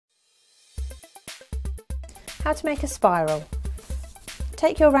How to make a spiral.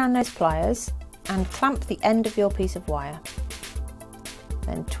 Take your round nose pliers and clamp the end of your piece of wire.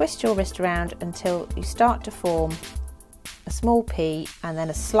 Then twist your wrist around until you start to form a small P and then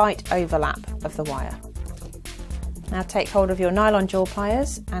a slight overlap of the wire. Now take hold of your nylon jaw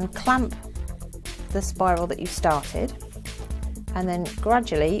pliers and clamp the spiral that you started, and then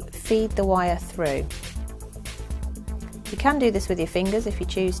gradually feed the wire through. You can do this with your fingers if you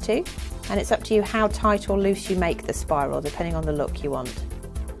choose to, and it's up to you how tight or loose you make the spiral depending on the look you want.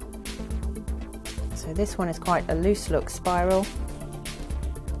 So this one is quite a loose look spiral,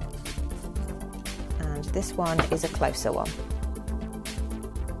 and this one is a closer one.